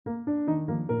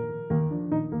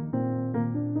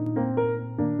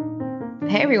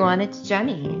Hey everyone, it's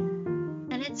Jenny,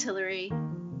 And it's Hillary.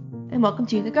 and welcome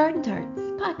to the Garden Tarts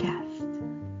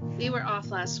podcast. We were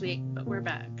off last week, but we're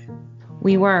back.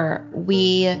 We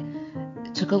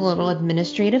took a little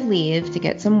administrative leave to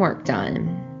get some work done,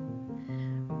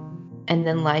 and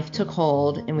then life took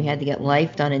hold, and we had to get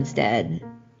life done instead.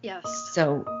 Yes.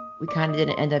 So we kind of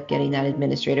didn't end up getting that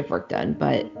administrative work done,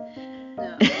 but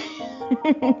No.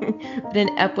 but an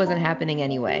EP wasn't happening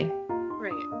anyway.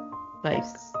 Right. Like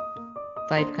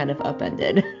life kind of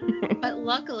upended. But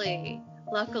luckily,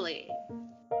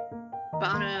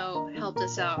 Bono helped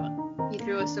us out. He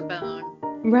threw us a bone.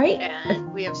 Right?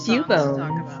 And we have Few songs bones. to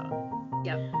talk about.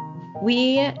 Yep.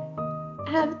 We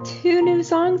have 2 new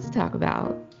songs to talk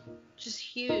about. Just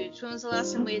huge. When was the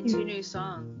last time we had 2 new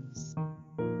songs?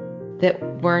 That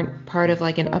weren't part of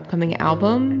like an upcoming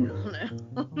album? I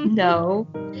don't know. No.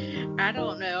 I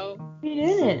don't know. We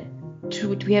didn't.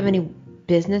 Do we have any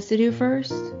business to do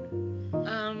first?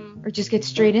 Or just get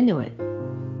straight into it?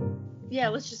 Yeah,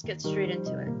 let's just get straight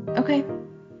into it. Okay.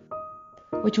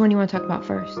 Which one do you want to talk about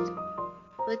first?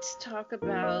 Let's talk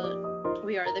about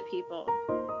We Are the People.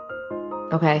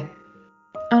 Okay.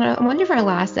 I wonder if our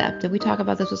last ep, did we talk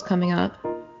about this was coming up?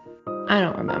 I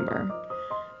don't remember.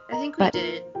 I think we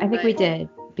did. I think we did,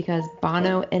 because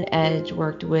Bono and Edge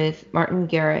worked with Martin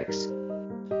Garrix,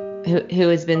 who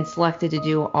has been selected to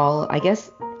do all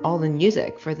the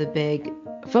music for the big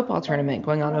football tournament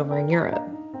going on over in Europe.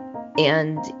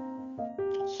 And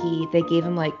they gave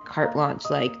him like carte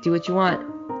blanche, like, do what you want.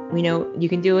 We know you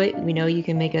can do it. We know you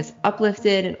can make us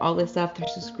uplifted and all this stuff.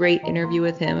 There's this great interview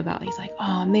with him about, he's like,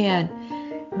 oh man,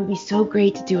 it would be so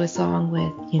great to do a song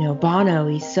with, Bono.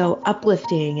 He's so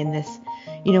uplifting, and this,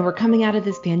 we're coming out of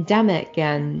this pandemic,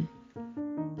 and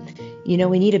we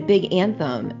need a big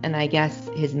anthem. And I guess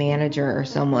his manager or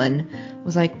someone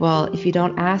was like, well, if you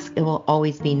don't ask, it will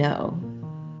always be no.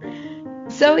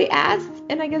 So he asked,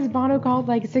 and I guess Bono called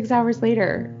like 6 hours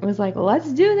later. It was like,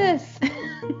 let's do this.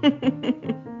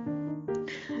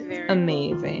 Very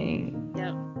amazing. Cool.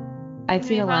 Yep. I've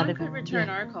seen a lot Bono of. could return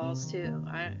our calls too.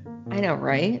 I know,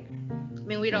 right? I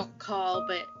mean, we don't call,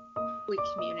 but we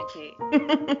communicate.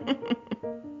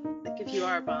 Like if you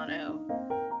are Bono,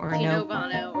 or if you no know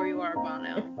Bono, or you are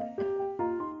Bono.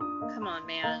 Come on,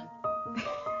 man.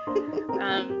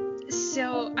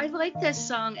 So I like this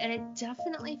song, and it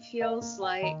definitely feels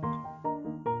like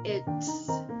it's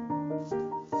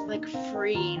like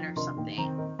freeing or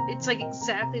something. It's like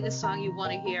exactly the song you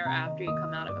want to hear after you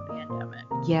come out of a pandemic.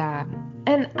 Yeah.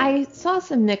 And I saw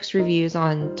some mixed reviews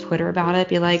on Twitter about it,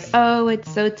 be like, oh, it's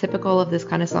so typical of this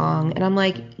kind of song. And I'm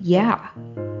like, yeah,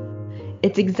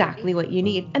 it's exactly what you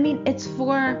need. I mean, it's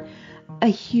for a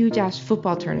huge ass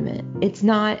football tournament. It's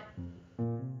not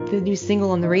the new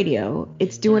single on the radio.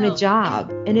 It's doing a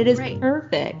job, and it is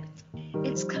perfect.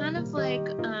 It's kind of like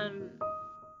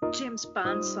James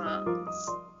Bond songs.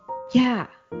 Yeah.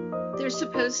 They're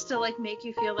supposed to like make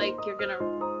you feel like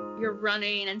you're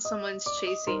running and someone's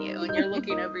chasing you and you're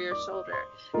looking over your shoulder.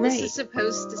 Right. This is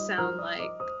supposed to sound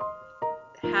like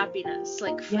happiness,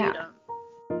 like freedom.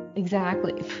 Yeah.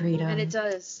 Exactly, freedom. And it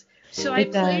does. So I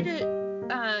played it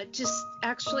just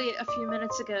actually a few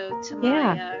minutes ago to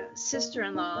my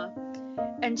sister-in-law,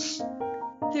 and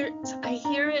I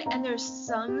hear it, and there's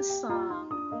some song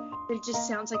that just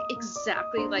sounds like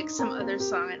exactly like some other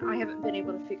song, and I haven't been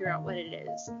able to figure out what it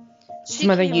is.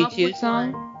 Some other YouTube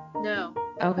song? No.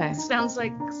 Okay. It sounds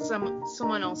like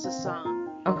someone else's song.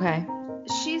 Okay.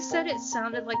 She said it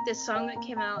sounded like this song that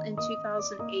came out in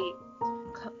 2008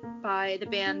 by the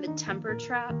band The Temper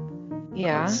Trap.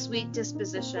 Yeah. Sweet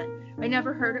Disposition. I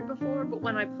never heard it before, but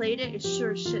when I played it, it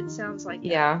sure as shit sounds like that.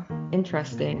 Yeah.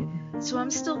 Interesting. So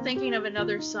I'm still thinking of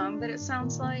another song that it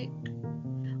sounds like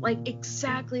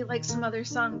exactly like some other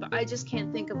song, but I just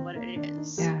can't think of what it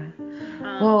is. Yeah.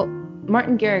 Well,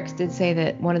 Martin Garrix did say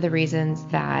that one of the reasons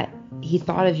that he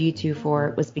thought of U2 for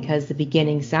it was because the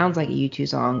beginning sounds like a U2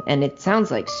 song, and it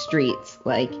sounds like Streets.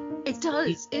 Like, it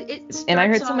does. It and I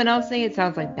heard someone else say it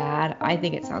sounds like Bad. I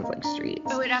think it sounds like Streets.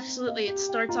 Oh, it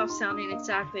starts off sounding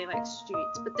exactly like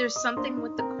Streets, but there's something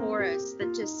with the chorus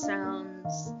that just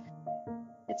sounds.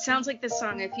 It sounds like this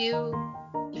song. If you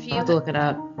I'll have to look it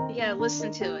up. Yeah,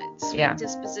 listen to it. Sweet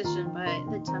Disposition by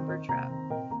The Temper Trap.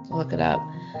 Look it up.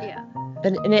 Yeah.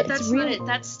 But that's really not it.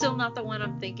 That's still not the one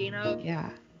I'm thinking of.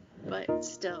 Yeah. But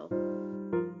still.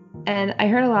 And I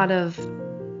heard a lot of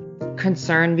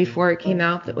concern before it came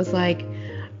out that was like,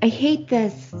 I hate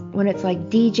this when it's like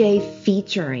DJ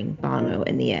featuring Bono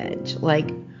and The Edge.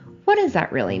 Like, what does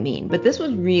that really mean? But this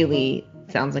was really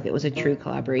sounds like it was a true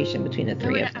collaboration between the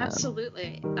three of them.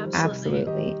 Absolutely.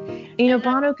 And,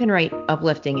 Bono can write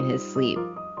uplifting in his sleep.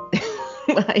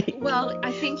 Like, well,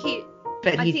 I think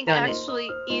actually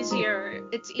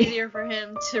it's easier for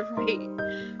him to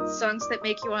write songs that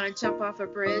make you want to jump off a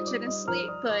bridge in his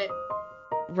sleep, but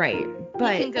right,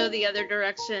 but he can go the other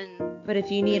direction. But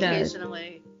if you need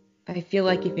occasionally, I feel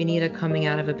like if you need a coming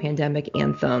out of a pandemic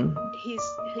anthem, he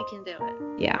can do it.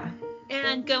 Yeah.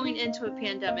 And going into a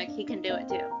pandemic, he can do it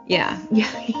too. Yeah,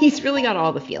 he's really got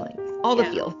all the feelings, the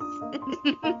feels.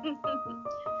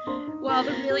 Well,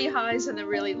 the really highs and the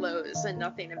really lows, and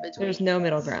nothing in between. There's no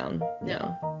middle ground.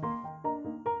 No.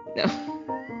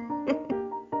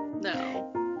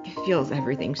 It feels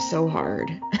everything so hard.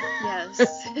 Yes.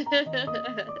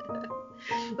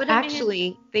 But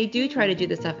actually, they do try to do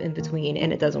the stuff in between,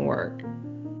 and it doesn't work.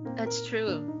 That's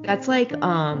true. That's like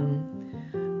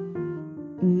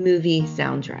movie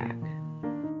soundtrack.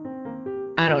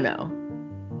 I don't know.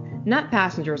 Not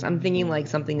Passengers. I'm thinking like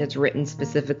something that's written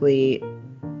specifically,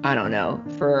 I don't know,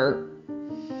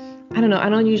 I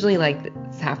don't usually like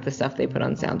half the stuff they put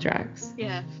on soundtracks.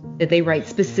 Yeah. That they write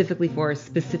specifically for a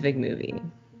specific movie.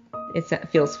 It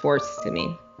feels forced to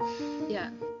me.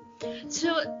 Yeah.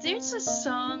 So there's a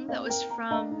song that was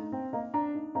from,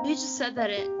 you just said that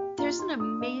there's an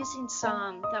amazing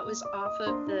song that was off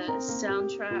of the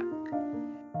soundtrack.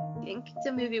 I think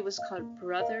the movie was called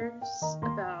Brothers,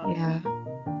 about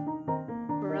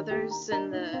brothers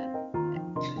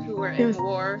who were in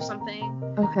war or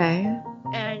something. Okay.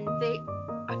 And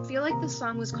I feel like the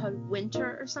song was called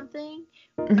Winter or something.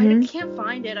 Mm-hmm. I can't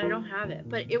find it. I don't have it.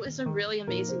 But it was a really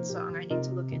amazing song. I need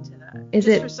to look into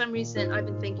that. For some reason, I've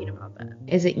been thinking about that.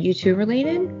 Is it U2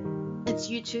 related? It's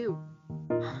U2.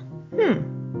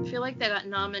 I feel like they got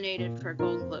nominated for a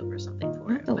Golden Globe or something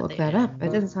for it. I have to look that up.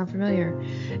 That doesn't sound familiar.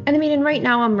 And and right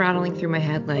now I'm rattling through my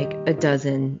head like a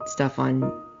dozen stuff on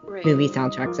movie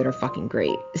soundtracks that are fucking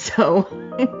great. So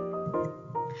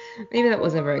maybe that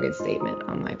wasn't a very good statement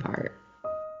on my part.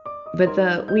 But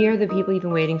the "We Are the People You've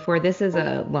Been Waiting For," this is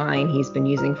a line he's been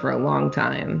using for a long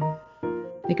time.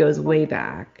 It goes way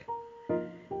back.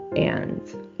 And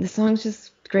the song's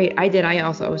just great. I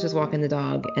was just walking the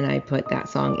dog and I put that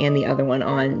song and the other one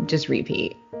on just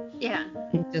repeat. Yeah.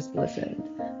 Just listened.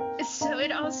 So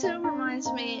it also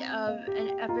reminds me of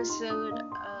an episode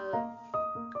of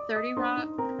 30 Rock.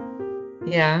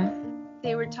 Yeah.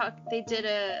 They did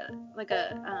a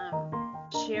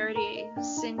charity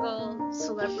single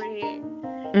celebrity,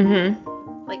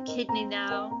 like Kidney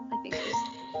Now, I think it was.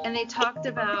 And they talked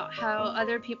about how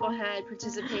other people had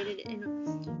participated in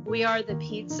We Are the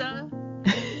Pizza.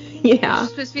 Yeah.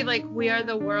 It's supposed to be like We Are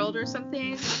the World or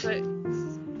something, but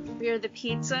We Are the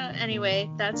Pizza. Anyway,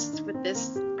 that's what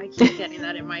this, I keep getting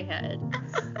that in my head.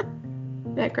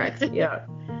 That cracks me up.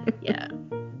 Yeah.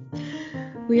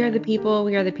 We are the people,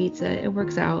 we are the pizza. It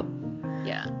works out.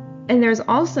 Yeah. And there's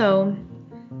also,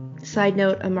 side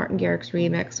note, a Martin Garrix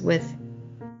remix with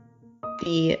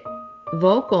the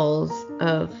vocals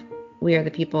of We Are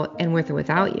the People and With or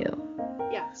Without You.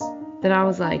 Yes. That I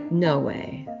was like, no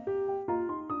way.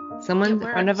 Someone,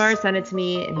 a friend of ours, sent it to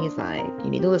me and he's like, you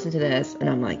need to listen to this. And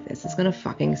I'm like, this is gonna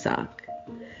fucking suck.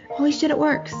 Holy shit, it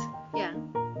works. Yeah.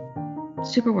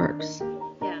 Super works.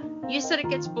 Yeah. You said it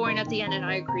gets boring at the end, and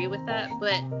I agree with that,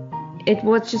 but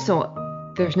it's just so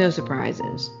there's no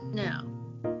surprises. No.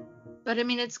 But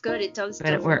it's good. It does.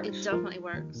 But it works. It definitely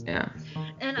works. Yeah.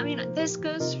 And this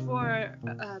goes for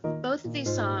both of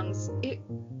these songs.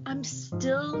 I'm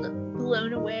still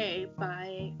blown away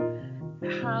by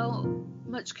how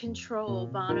much control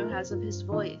Bono has of his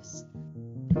voice.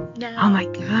 Now, oh my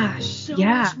gosh. So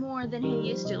yeah. much more than he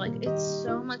used to. Like, it's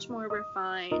so much more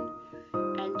refined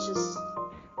and just,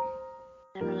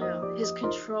 I don't know, his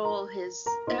control, his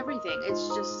everything. It's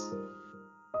just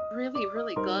really,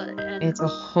 really good. And it's a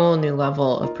whole new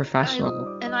level of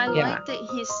professional. I like that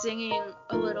he's singing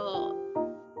a little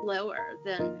lower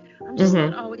than, I'm just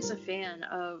not always a fan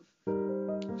of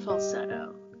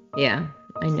falsetto. Yeah,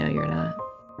 I know you're not.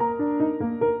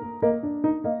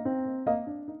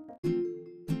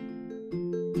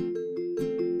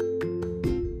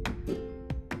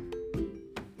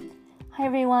 Hi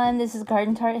everyone, this is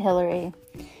Garden Tart Hillary.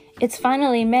 It's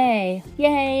finally May.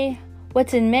 Yay!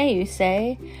 What's in May, you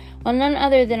say? Well, none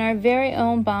other than our very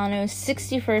own Bono's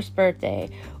 61st birthday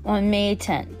on May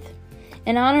 10th.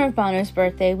 In honor of Bono's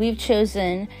birthday, we've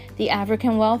chosen the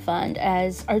African Well Fund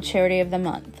as our charity of the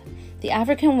month. The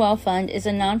African Well Fund is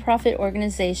a nonprofit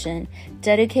organization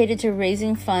dedicated to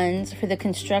raising funds for the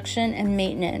construction and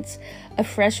maintenance of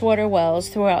freshwater wells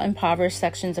throughout impoverished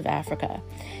sections of Africa.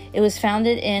 It was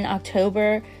founded in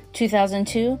October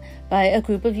 2002 by a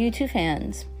group of U2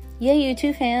 fans. Yay,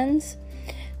 U2 fans!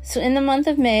 So in the month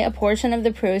of May, a portion of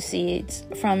the proceeds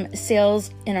from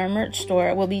sales in our merch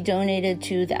store will be donated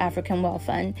to the African Well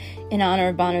Fund in honor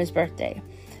of Bono's birthday.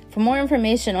 For more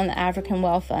information on the African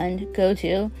Well Fund, go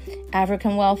to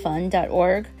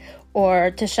africanwellfund.org,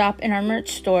 or to shop in our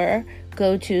merch store,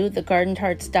 go to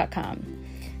thegardentarts.com.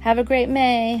 Have a great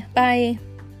May. Bye.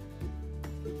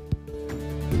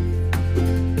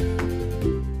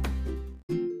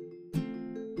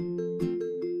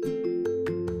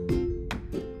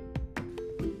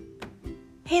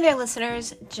 Hey there,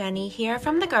 listeners. Jenny here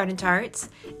from The Garden Tarts.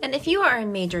 And if you are a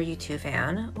major U2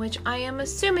 fan, which I am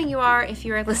assuming you are if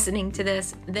you are listening to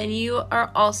this, then you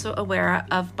are also aware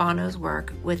of Bono's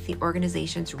work with the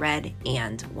organizations Red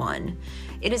and One.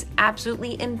 It is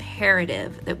absolutely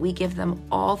imperative that we give them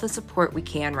all the support we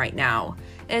can right now,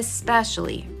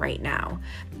 especially right now,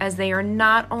 as they are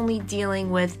not only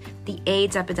dealing with the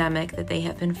AIDS epidemic that they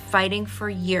have been fighting for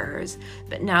years,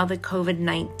 but now the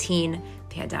COVID-19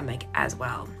 pandemic as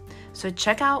well. So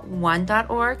check out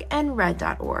one.org and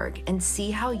red.org and see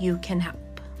how you can help.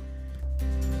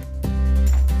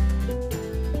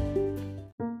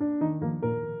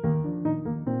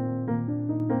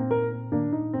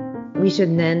 We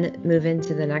should then move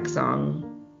into the next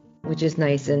song, which is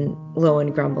nice and low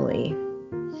and grumbly.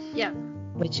 Yeah.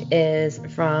 Which is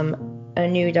from a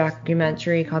new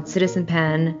documentary called Citizen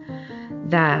Penn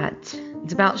that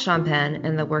it's about Sean Penn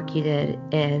and the work he did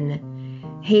in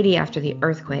Haiti after the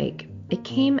earthquake. It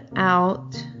came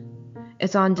out,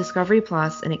 it's on Discovery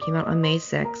Plus, and it came out on May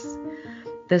 6th.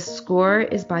 The score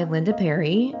is by Linda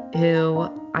Perry, who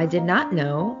I did not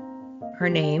know her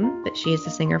name, but she is the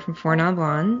singer from Four Non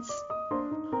Blondes.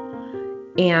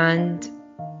 And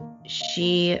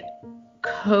she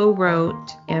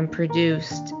co-wrote and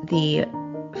produced the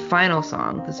final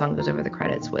song. The song goes over the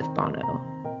credits with Bono.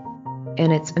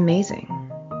 And it's amazing.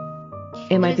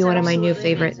 It might be one of my new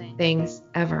favorite things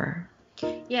ever.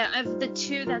 Yeah, of the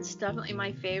two, that's definitely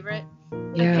my favorite.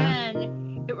 Yeah.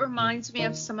 Again, it reminds me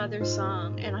of some other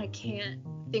song, and I can't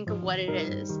think of what it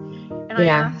is. And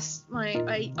Yeah.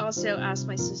 I also asked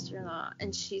my sister-in-law,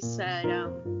 and she said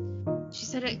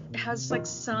it has like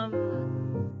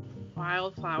some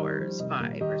Wildflowers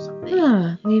vibe or something.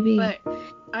 Huh, maybe. But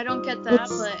I don't get that,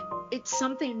 but it's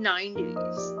something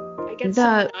 90s. I get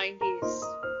some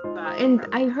 90s. And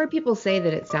I heard people say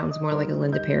that it sounds more like a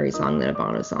Linda Perry song than a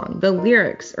Bono song. The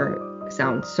lyrics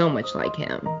sound so much like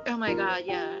him. Oh my god,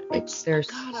 yeah. God,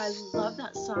 I love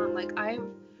that song. Like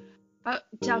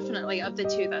definitely of the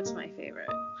two, that's my favorite.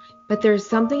 But there's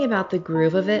something about the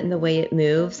groove of it and the way it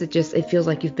moves. It feels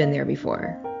like you've been there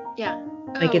before. Yeah.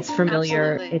 Like it's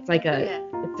familiar. Absolutely. It's like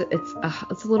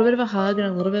it's a little bit of a hug and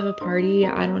a little bit of a party.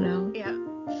 I don't know. Yeah.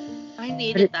 I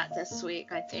needed that this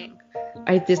week, I think.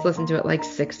 I just listened to it like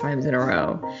 6 times in a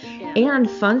row. Yeah. And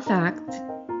fun fact,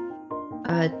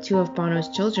 2 of Bono's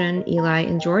children, Eli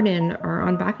and Jordan, are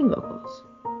on backing vocals.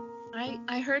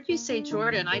 I heard you say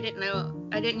Jordan. I didn't know.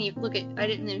 I didn't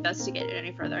investigate it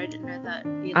any further. I didn't know that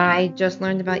either. I just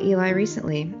learned about Eli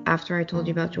recently after I told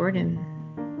you about Jordan.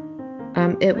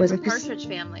 It was a Partridge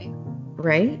Family.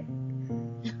 Right?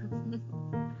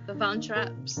 The Von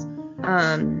Trapps.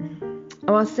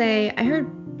 I'll say I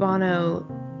heard Bono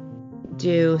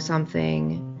do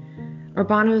something, or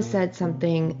Bono said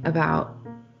something about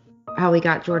how he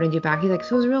got Jordan to do back. He's like,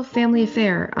 so it was a real family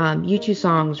affair. U2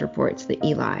 Songs reports that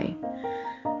Eli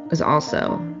was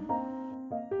also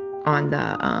on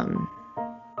the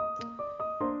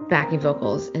backing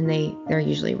vocals, and they're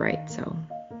usually right. So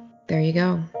there you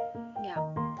go. Yeah.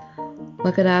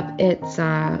 Look it up. It's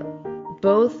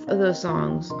both of those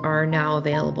songs are now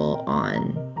available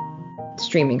on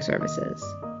streaming services,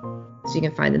 so you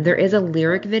can find them. There is a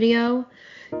lyric video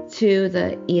to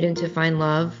the Eden to Find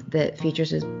Love that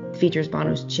features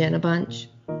Bono's chin a bunch.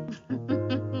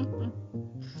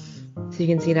 So you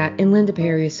can see that. And Linda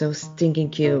Perry is so stinking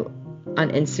cute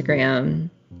on Instagram.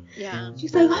 Yeah.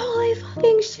 She's like, holy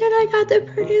fucking shit, I got to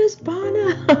produce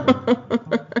Bono.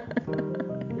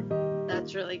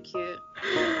 That's really cute.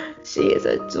 She is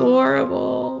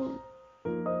adorable.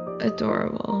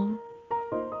 Adorable.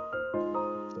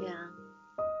 Yeah.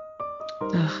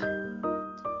 Ugh.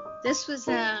 This was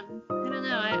I don't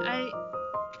know,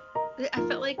 I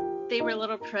felt like they were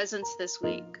little presents this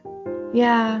week.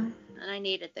 Yeah. And I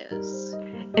needed those.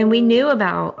 And we knew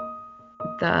about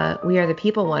the We Are the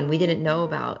People one. We didn't know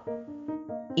about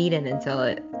Eden until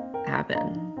it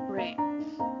happened. Right.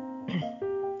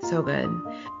 So good.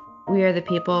 We Are the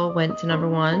People went to number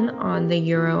 1 on the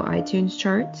Euro iTunes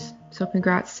charts. So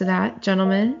congrats to that,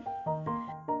 gentlemen.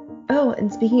 Oh,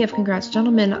 and speaking of congrats,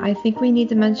 gentlemen, I think we need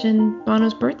to mention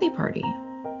Bono's birthday party.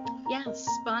 Yes,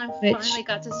 Bono finally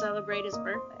got to celebrate his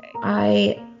birthday.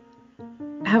 I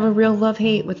have a real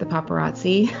love-hate with the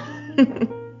paparazzi.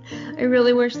 I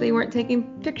really wish they weren't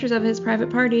taking pictures of his private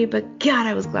party, but God,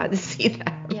 I was glad to see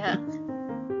that. Yeah.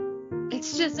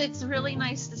 It's really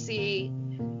nice to see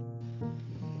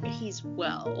he's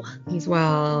well. He's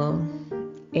well,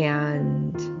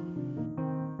 and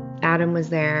Adam was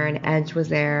there, and Edge was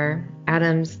there.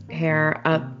 Adam's hair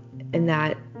up in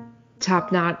that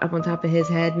top knot up on top of his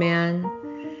head, man.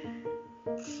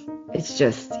 It's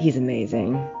just, he's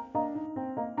amazing.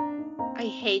 I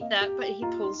hate that, but he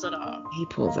pulls it off. He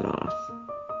pulls it off.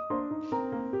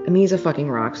 I mean, he's a fucking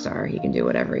rock star. He can do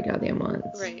whatever he goddamn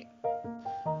wants. Right.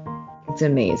 It's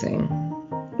amazing.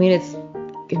 I mean,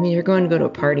 you're going to go to a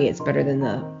party, it's better than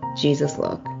the Jesus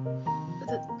look.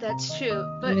 That's true.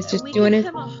 But he was just doing it.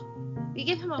 We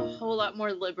give him a whole lot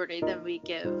more liberty than we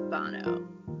give Bono.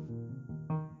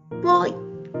 Well,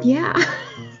 yeah.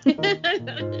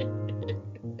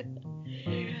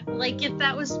 Like, if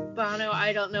that was Bono,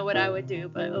 I don't know what I would do,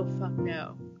 but oh fuck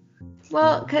no.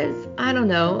 Well, because, I don't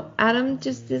know, Adam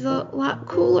just is a lot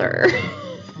cooler.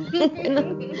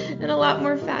 and a lot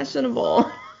more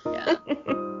fashionable. Yeah.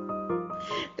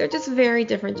 They're just very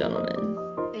different gentlemen.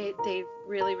 They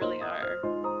really, really are.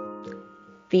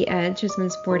 The Edge has been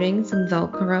sporting some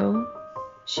Velcro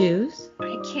shoes.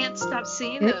 I can't stop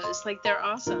seeing those. Like, they're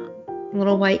awesome.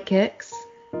 Little white kicks.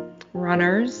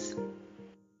 Runners.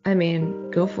 I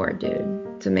mean, go for it, dude.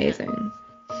 It's amazing.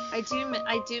 I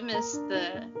do miss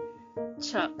the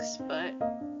Chucks, but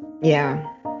yeah,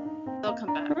 they'll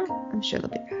come back. I'm sure they'll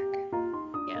be back.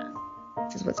 Yeah.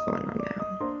 This is what's going on now.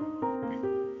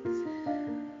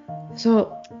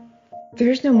 So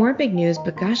there's no more big news,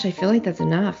 but gosh, I feel like that's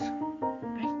enough.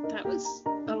 That was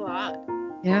a lot.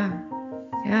 Yeah.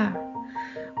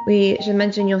 We should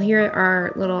mention, you'll hear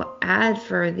our little ad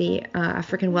for the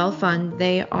African Well Fund.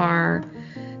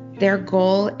 Their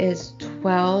goal is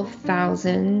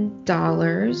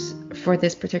 $12,000 for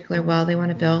this particular well they want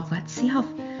to build. Let's see how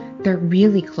they're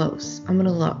really close. I'm going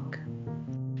to look.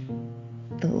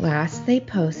 The last they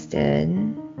posted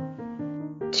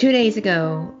 2 days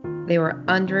ago, they were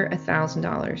under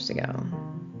 $1,000 to go.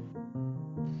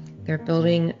 They're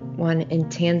building one in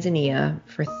Tanzania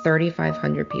for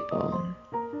 3,500 people.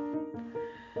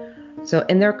 So,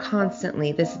 and they're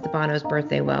constantly, this is the Bono's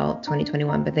birthday well,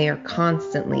 2021, but they are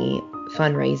constantly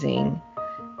fundraising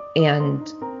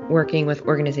and working with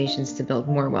organizations to build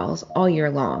more wells all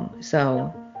year long.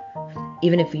 So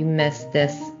even if you miss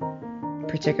this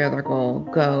particular goal,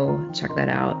 go check that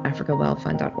out,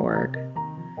 africawellfund.org.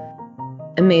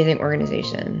 Amazing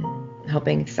organization,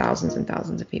 helping thousands and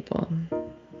thousands of people,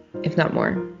 if not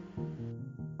more.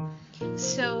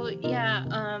 So,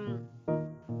 yeah,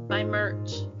 buy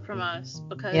merch from us,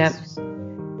 because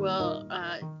we'll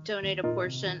donate a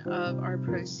portion of our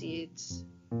proceeds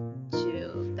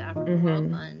to the African Well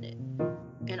Fund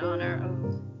in honor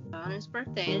of Bono's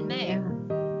birthday in May. Yeah.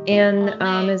 And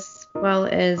as well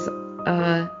as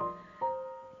a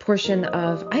portion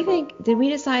of, I think, did we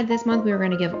decide this month we were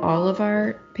going to give all of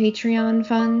our Patreon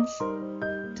funds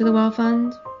to the Well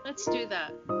Fund? Let's do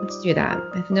that.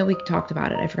 I know we talked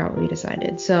about it. I forgot what we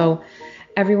decided. So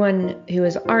everyone who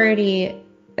is already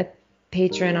a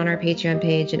patron on our Patreon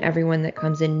page and everyone that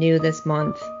comes in new this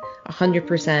month,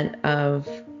 100% of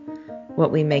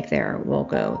what we make there will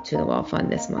go to the Well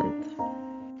Fund this month.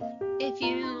 If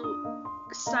you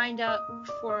signed up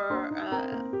for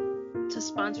to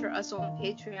sponsor us on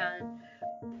Patreon,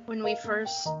 when we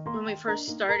first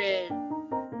started,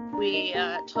 we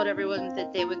told everyone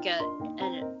that they would get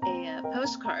a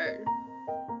postcard,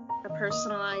 a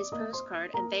personalized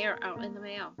postcard, and they are out in the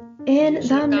mail. In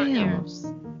the mail.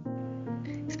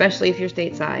 Especially if you're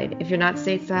stateside. If you're not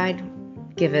stateside,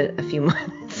 give it a few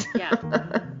months. Yeah.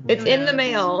 It's in the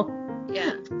mail.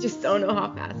 Yeah. Just don't know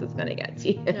how fast it's gonna get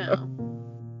to you. No.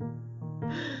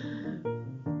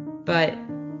 But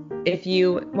if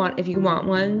you want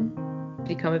one,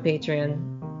 become a patron,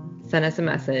 send us a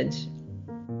message,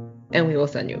 and we will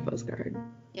send you a postcard.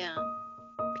 Yeah.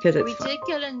 Because it's we did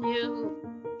get a new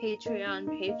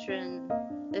Patreon patron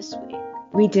this week.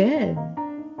 We did.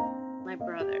 My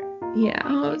brother. Yeah.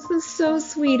 Oh, it's the so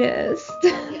sweetest.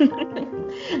 Yeah.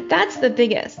 That's the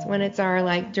biggest, when it's our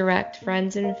like direct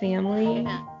friends and family.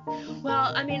 Yeah.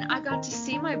 Well, I mean, I got to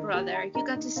see my brother. You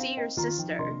got to see your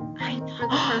sister. I know. For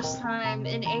the first time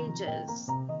in ages.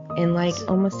 In like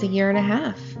almost a year and a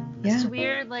half. Yeah. So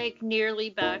we're like nearly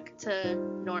back to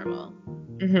normal.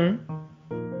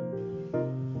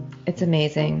 It's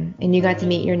amazing. And you got to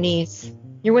meet your niece.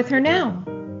 You're with her now.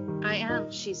 I am.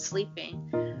 She's sleeping.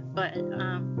 But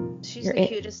she's the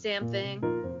cutest damn thing.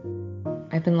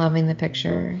 I've been loving the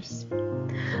pictures.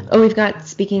 Oh, we've got,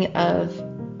 speaking of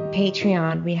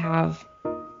Patreon, we have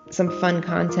some fun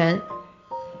content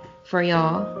for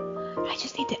y'all. I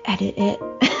just need to edit it.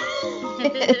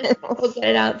 We'll get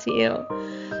it out to you.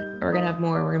 We're going to have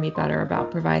more. We're going to be better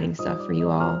about providing stuff for you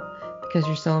all because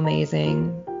you're so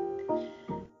amazing.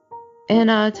 And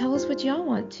tell us what y'all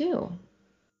want too.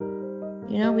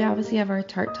 You know, we obviously have our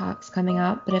Tart Talks coming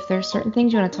up, but if there's certain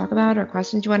things you want to talk about or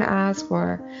questions you want to ask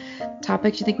or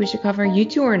topics you think we should cover, you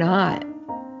two or not,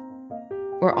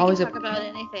 we're always talk about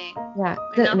anything. Yeah,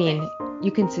 I mean,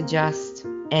 you can suggest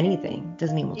anything.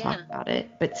 Doesn't mean we'll talk about it,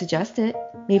 but suggest it.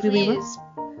 Maybe we will.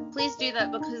 Please do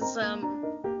that because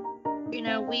you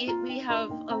know, we have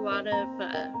a lot of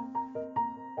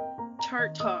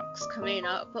Tart Talks coming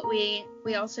up, but we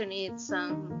also need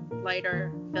some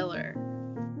lighter filler.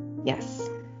 Yes.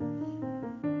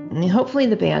 And hopefully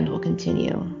the band will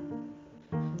continue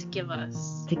to give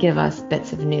us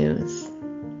bits of news.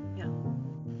 Yeah.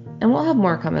 And we'll have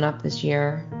more coming up this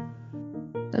year.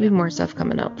 There'll be more stuff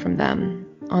coming up from them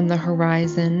on the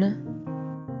horizon.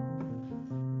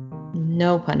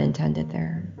 No pun intended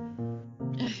there.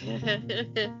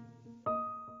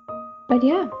 But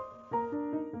yeah,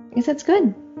 I guess that's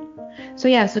good. So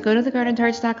yeah, so go to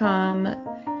thegardentarts.com.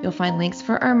 You'll find links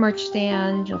for our merch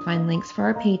stand. You'll find links for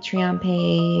our Patreon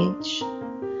page.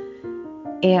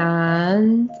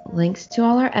 And links to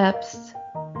all our eps.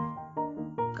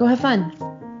 Go have fun.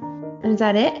 And is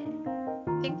that it?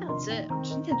 I think that's it. I'm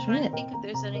just trying to think if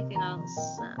there's anything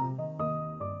else.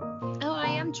 Oh, I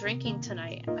am drinking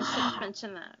tonight. I should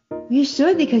mention that. You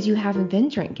should, because you haven't been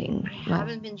drinking. I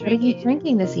haven't been drinking. What are you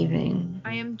drinking this evening?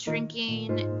 I am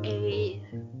drinking a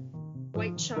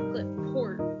white chocolate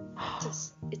port.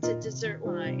 It's a dessert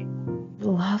wine.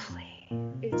 Lovely.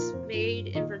 It's made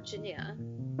in Virginia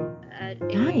at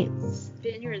a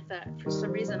vineyard that for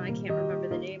some reason I can't remember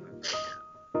the name of right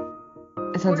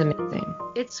now. It sounds amazing.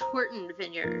 It's Horton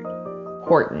Vineyard.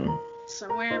 Horton.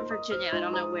 Somewhere in Virginia. I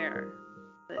don't know where,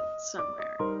 but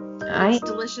somewhere. It's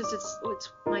delicious. It's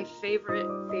my favorite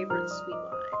sweet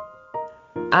wine.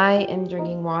 I am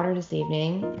drinking water this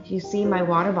evening. If you see, my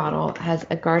water bottle has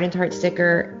a Garden Tart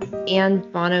sticker and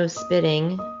Bono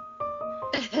spitting.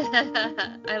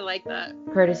 I like that.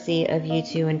 Courtesy of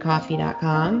U2 and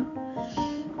coffee.com.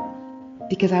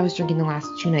 Because I was drinking the last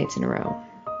 2 nights in a row.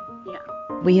 Yeah.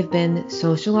 We have been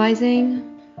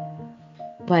socializing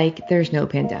like there's no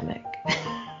pandemic.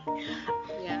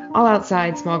 Yeah. All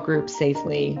outside, small groups,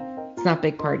 safely. It's not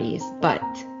big parties, but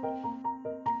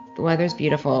the weather's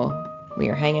beautiful. We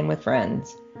are hanging with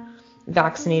friends,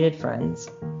 vaccinated friends,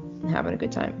 and having a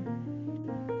good time.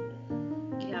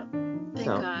 Yeah, thank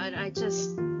God.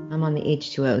 I'm on the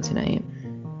H2O tonight.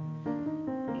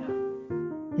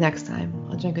 Yeah. Next time.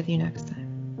 I'll drink with you next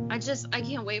time. I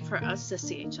can't wait for us to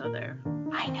see each other.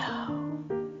 I know.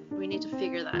 We need to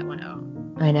figure that one out.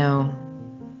 I know.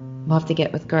 We'll have to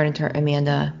get with Garden Tart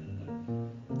Amanda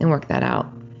and work that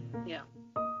out. Yeah.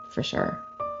 For sure.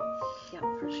 Yeah,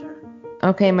 for sure.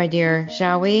 Okay, my dear,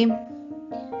 shall we?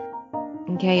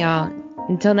 Okay, y'all.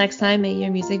 Until next time, may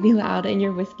your music be loud and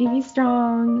your whiskey be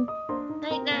strong.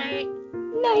 Night, night.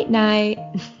 Night, night.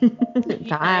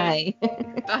 Bye.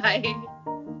 Bye.